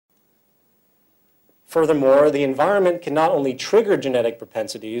Furthermore, the environment can not only trigger genetic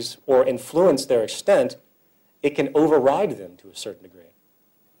propensities or influence their extent, it can override them to a certain degree.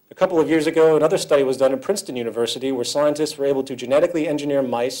 A couple of years ago, another study was done at Princeton University where scientists were able to genetically engineer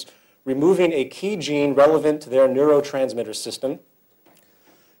mice, removing a key gene relevant to their neurotransmitter system,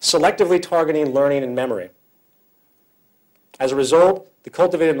 selectively targeting learning and memory. As a result, the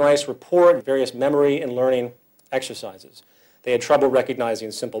cultivated mice were poor at various memory and learning exercises. They had trouble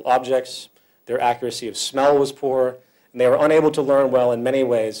recognizing simple objects, their accuracy of smell was poor, and they were unable to learn well in many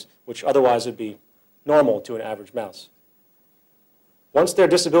ways which otherwise would be normal to an average mouse. Once their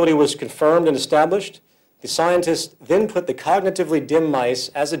disability was confirmed and established, the scientists then put the cognitively dim mice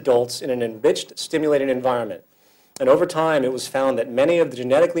as adults in an enriched, stimulating environment. And over time, it was found that many of the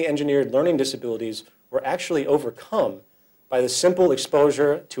genetically engineered learning disabilities were actually overcome by the simple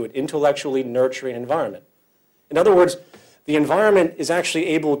exposure to an intellectually nurturing environment. In other words, the environment is actually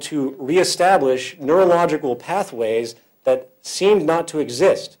able to reestablish neurological pathways that seemed not to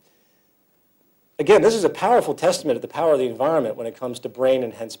exist. Again, this is a powerful testament of the power of the environment when it comes to brain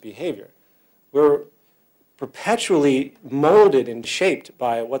and hence behavior. We're perpetually molded and shaped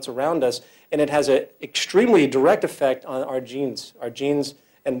by what's around us, and it has an extremely direct effect on our genes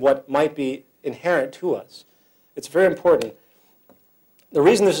and what might be inherent to us. It's very important. The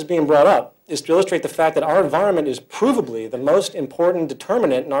reason this is being brought up is to illustrate the fact that our environment is provably the most important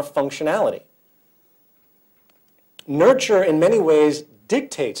determinant in our functionality. Nurture, in many ways,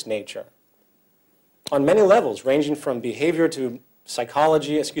 dictates nature on many levels, ranging from behavior to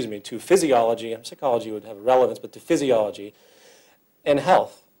psychology, to physiology. Psychology would have relevance, but to physiology and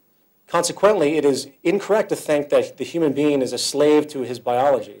health. Consequently, it is incorrect to think that the human being is a slave to his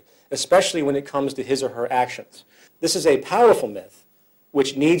biology, especially when it comes to his or her actions. This is a powerful myth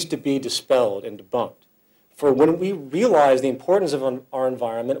which needs to be dispelled and debunked. For when we realize the importance of our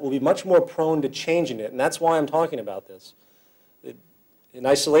environment, we'll be much more prone to changing it, and that's why I'm talking about this. In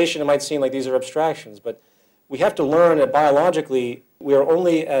isolation, it might seem like these are abstractions, but we have to learn that biologically, we are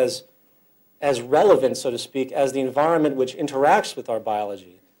only as relevant, so to speak, as the environment which interacts with our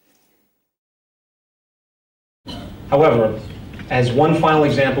biology. However, as one final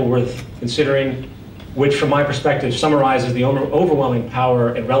example worth considering, which from my perspective summarizes the overwhelming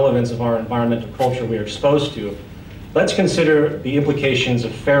power and relevance of our environmental culture we are exposed to, let's consider the implications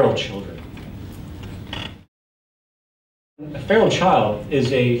of feral children. A feral child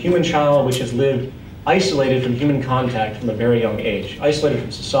is a human child which has lived isolated from human contact from a very young age, isolated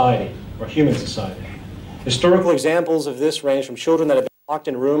from society or human society. Historical examples of this range from children that have been locked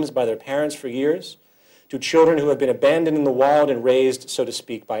in rooms by their parents for years to children who have been abandoned in the wild and raised, so to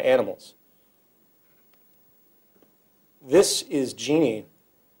speak, by animals. This is Jeannie.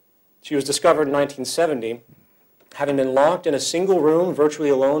 She was discovered in 1970, having been locked in a single room, virtually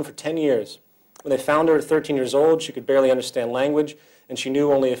alone, for 10 years. When they found her at 13 years old, she could barely understand language, and she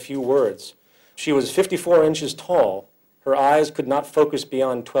knew only a few words. She was 54 inches tall. Her eyes could not focus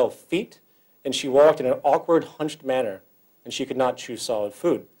beyond 12 feet, and she walked in an awkward, hunched manner, and she could not chew solid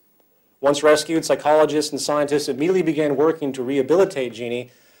food. Once rescued, psychologists and scientists immediately began working to rehabilitate Jeannie,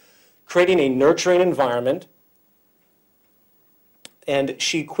 creating a nurturing environment, and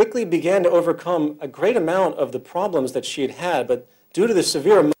she quickly began to overcome a great amount of the problems that she had had, but due to the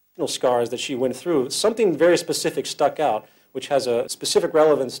severe emotional scars that she went through, something very specific stuck out, which has a specific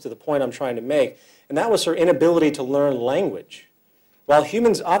relevance to the point I'm trying to make, and that was her inability to learn language. While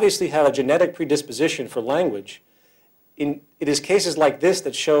humans obviously have a genetic predisposition for language, it is cases like this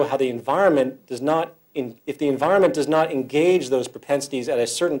that show how the environment does not, if the environment does not engage those propensities at a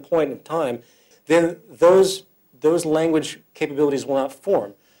certain point in time, then those language capabilities will not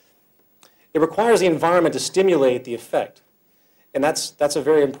form. It requires the environment to stimulate the effect. And that's a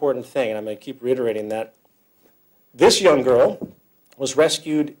very important thing, and I'm going to keep reiterating that. This young girl was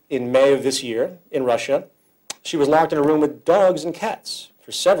rescued in May of this year in Russia. She was locked in a room with dogs and cats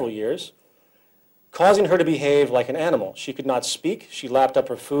for several years, causing her to behave like an animal. She could not speak. She lapped up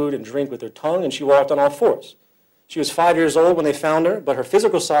her food and drink with her tongue, and she walked on all fours. She was 5 years old when they found her, but her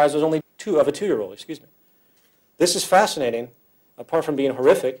physical size was only of a 2-year-old, This is fascinating, apart from being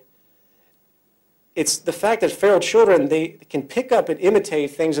horrific. It's the fact that feral children, they can pick up and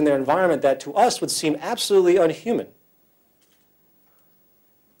imitate things in their environment that to us would seem absolutely unhuman.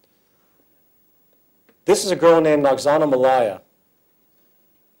 This is a girl named Oksana Malaya.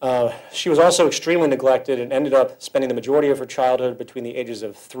 She was also extremely neglected and ended up spending the majority of her childhood between the ages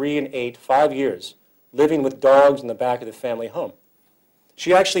of 3 and 8, 5 years, living with dogs in the back of the family home.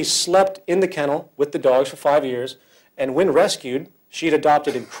 She actually slept in the kennel with the dogs for 5 years, and when rescued, she had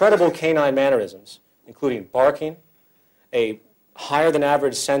adopted incredible canine mannerisms, including barking, a higher than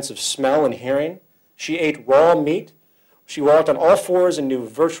average sense of smell and hearing. She ate raw meat. She walked on all fours and knew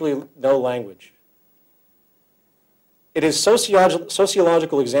virtually no language. It is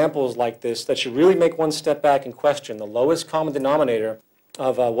sociological examples like this that should really make one step back and question the lowest common denominator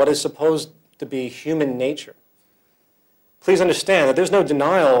of what is supposed to be human nature. Please understand that there's no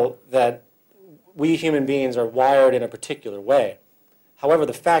denial that we human beings are wired in a particular way. However,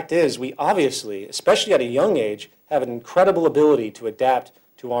 the fact is we obviously, especially at a young age, have an incredible ability to adapt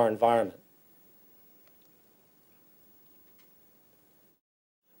to our environment.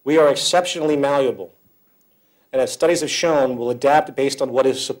 We are exceptionally malleable, and as studies have shown, will adapt based on what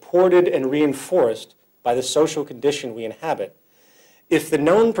is supported and reinforced by the social condition we inhabit. If the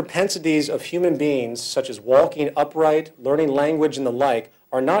known propensities of human beings, such as walking upright, learning language, and the like,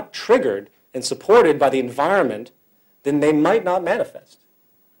 are not triggered and supported by the environment, then they might not manifest.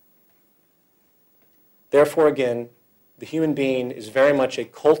 Therefore, again, the human being is very much a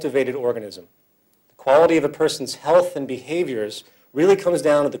cultivated organism. The quality of a person's health and behaviors really comes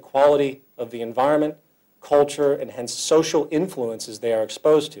down to the quality of the environment, culture, and hence social influences they are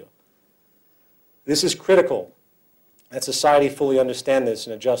exposed to. This is critical that society fully understand this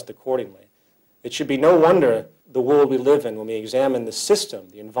and adjust accordingly. It should be no wonder the world we live in when we examine the system,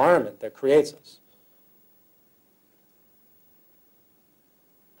 the environment that creates us.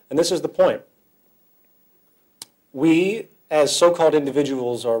 And this is the point. We, as so-called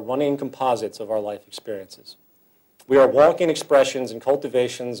individuals, are running composites of our life experiences. We are walking expressions and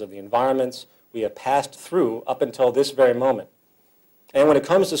cultivations of the environments we have passed through up until this very moment. And when it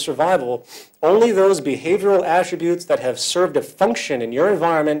comes to survival, only those behavioral attributes that have served a function in your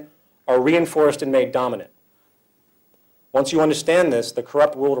environment are reinforced and made dominant. Once you understand this, the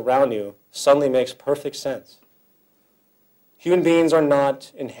corrupt world around you suddenly makes perfect sense. Human beings are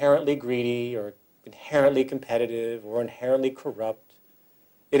not inherently greedy or inherently competitive or inherently corrupt.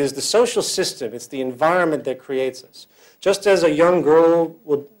 It is the social system, it's the environment that creates us. Just as a young girl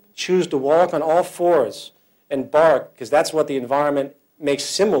would choose to walk on all fours and bark because that's what the environment makes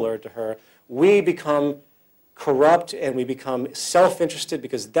similar to her, we become corrupt and we become self-interested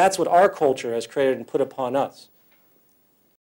because that's what our culture has created and put upon us.